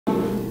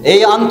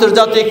এই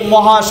আন্তর্জাতিক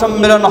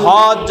মহাসম্মেলন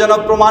হজ যেন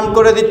প্রমাণ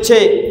করে দিচ্ছে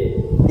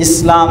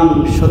ইসলাম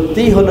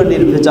সত্যিই হলো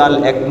নির্ভেজাল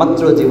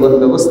একমাত্র জীবন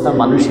ব্যবস্থা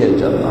মানুষের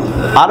জন্য।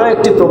 আরও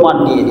একটি প্রমাণ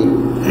নিয়ে নিন,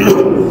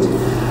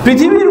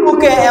 পৃথিবীর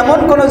বুকে এমন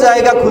কোনো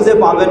জায়গা খুঁজে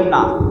পাবেন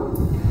না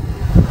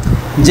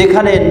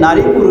যেখানে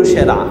নারী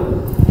পুরুষেরা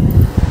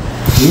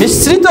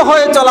মিশ্রিত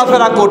হয়ে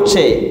চলাফেরা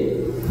করছে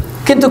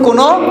কিন্তু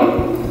কোনো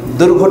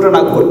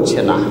দুর্ঘটনা ঘটছে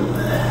না।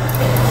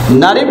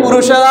 নারী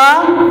পুরুষেরা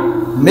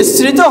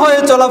মিশ্রিত হয়ে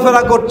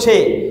চলাফেরা করছে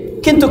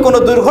কিন্তু কোনো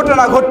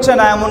দুর্ঘটনা ঘটছে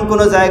না, এমন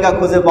কোনো জায়গা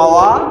খুঁজে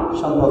পাওয়া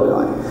সম্ভব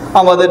নয়।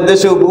 আমাদের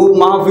দেশেও বহু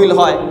মাহফিল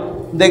হয়,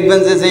 দেখবেন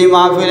যে যেই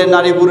মাহফিলে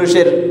নারী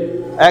পুরুষের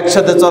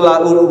একসাথে চলা,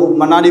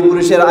 নারী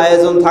পুরুষের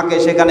আয়োজন থাকে,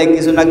 সেখানে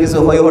কিছু না কিছু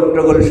হই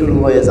হট্টগোল শুরু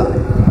হয়ে যায়।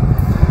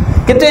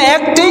 কিন্তু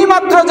একটি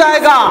মাত্র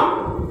জায়গা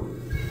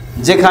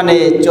যেখানে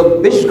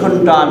 24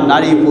 ঘন্টা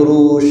নারী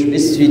পুরুষ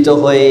মিশ্রিত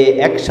হয়ে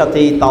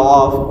একসাথেই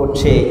তাওয়াফ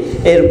করছে,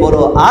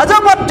 এরপরও আজও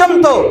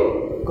পর্যন্ত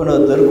কোনো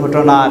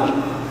দুর্ঘটনার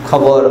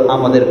খবর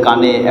আমাদের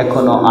কানে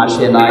এখনো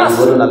আসে নাই।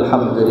 বলুন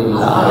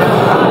আলহামদুলিল্লাহ।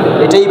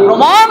 এটাই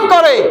প্রমাণ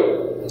করে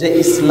যে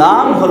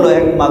ইসলাম হলো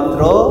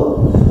একমাত্র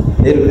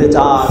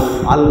নির্ভেজাল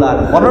আল্লাহর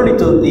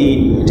মনোনীত দিন,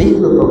 এটাই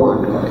হলো প্রমাণ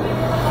করে।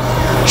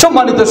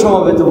 সম্মানিত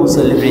সমবেত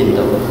মুসল্লিবৃন্দ,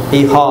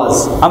 এই হজ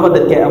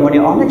আমাদেরকে এমনই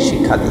অনেক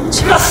শিক্ষা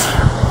দিচ্ছে।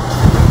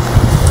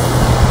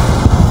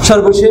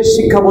 সর্বশেষ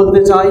শিক্ষা বলতে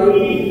চাই,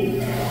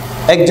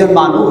 একজন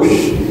মানুষ,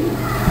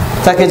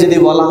 তাকে যদি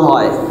বলা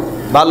হয়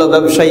ভালো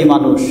ব্যবসায়ী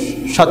মানুষ,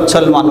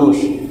 সচ্ছল মানুষ,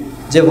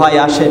 যে ভাই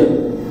আসেন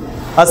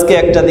আজকে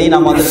একটা দিন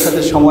আমাদের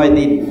সাথে সময়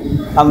দিন,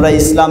 আমরা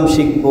ইসলাম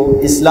শিখব,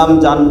 ইসলাম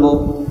জানব,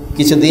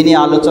 কিছু দিনই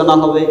আলোচনা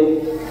হবে,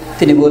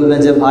 তিনি বলবেন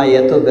যে ভাই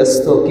এত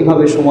ব্যস্ত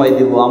কিভাবে সময়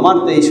দেব, আমার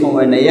তো এই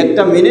সময় নেই,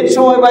 একটা মিনিট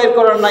সময় বাইর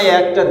করার নাই,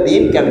 একটা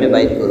দিন কেমনে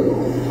বাইর করব।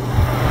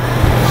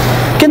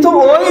 কিন্তু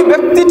ওই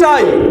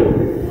ব্যক্তিটাই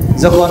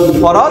যখন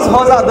ফরজ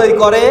হজ আদায়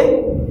করে,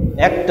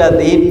 একটা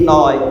দিন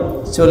নয়,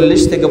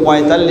 40 থেকে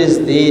 45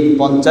 দিন,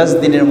 50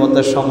 দিনের মতো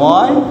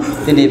সময়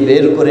তিনি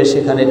বের করে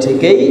সেখানে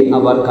থেকেই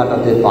আবার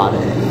কাটাতে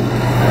পারে।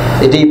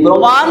 এটি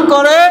প্রমাণ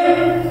করে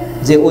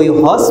যে ওই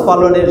হজ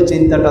পালনের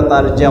চিন্তাটা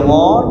তার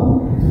যেমন,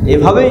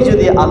 এভাবেই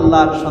যদি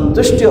আল্লাহর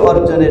সন্তুষ্টি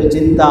অর্জনের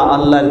চিন্তা,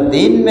 আল্লাহর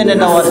দিন মেনে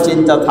নেওয়ার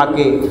চিন্তা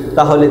থাকে,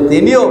 তাহলে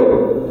তিনিও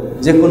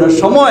যে কোনো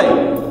সময়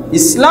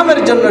ইসলামের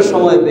জন্য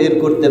সময় বের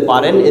করতে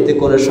পারেন, এতে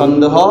কোনো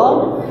সন্দেহ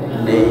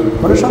নেই,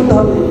 কোনো সন্দেহ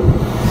নেই।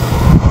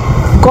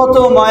 কত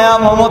মায়া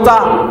মমতা,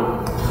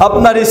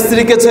 আপনার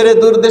স্ত্রীকে ছেড়ে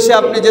দূর দেশে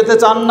আপনি যেতে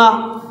চান না,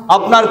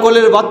 আপনার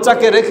কোলের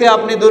বাচ্চাকে রেখে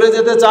আপনি দূরে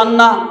যেতে চান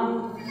না,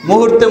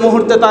 মুহূর্তে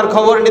মুহূর্তে তার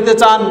খবর নিতে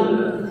চান,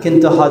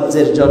 কিন্তু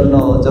হজ্জের জন্য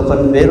যখন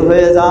বের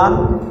হয়ে যান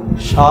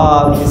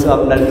সব কিছু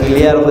আপনার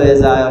ক্লিয়ার হয়ে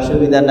যায়,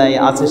 অসুবিধা নেই,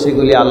 আছে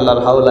সেগুলি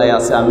আল্লাহর হাওলায়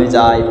আছে, আমি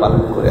যাই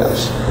পালন করে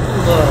আসি।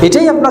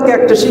 এটাই আপনাকে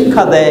একটা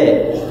শিক্ষা দেয়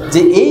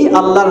যে এই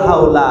আল্লাহর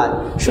হাওলায়,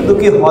 শুধু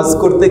কি হজ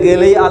করতে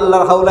গেলেই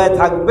আল্লাহর হাওলায়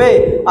থাকবে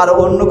আর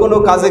অন্য কোনো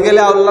কাজে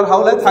গেলে আল্লাহর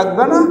হাওলায়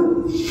থাকবে না?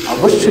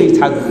 অবশ্যই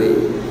থাকবে।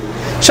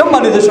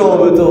 সম্মানিত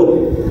সমবেত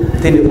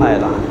তিনি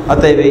ভাইরা,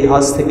 অতএব এই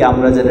হজ থেকে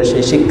আমরা যেন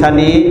সেই শিক্ষা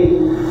নিয়ে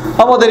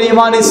আমাদের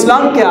ঈমান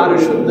ইসলামকে আরো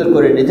সুন্দর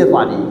করে নিতে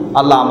পারি।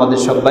 আল্লাহ আমাদের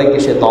সবাইকে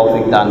সে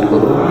তৌফিক দান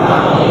করুন।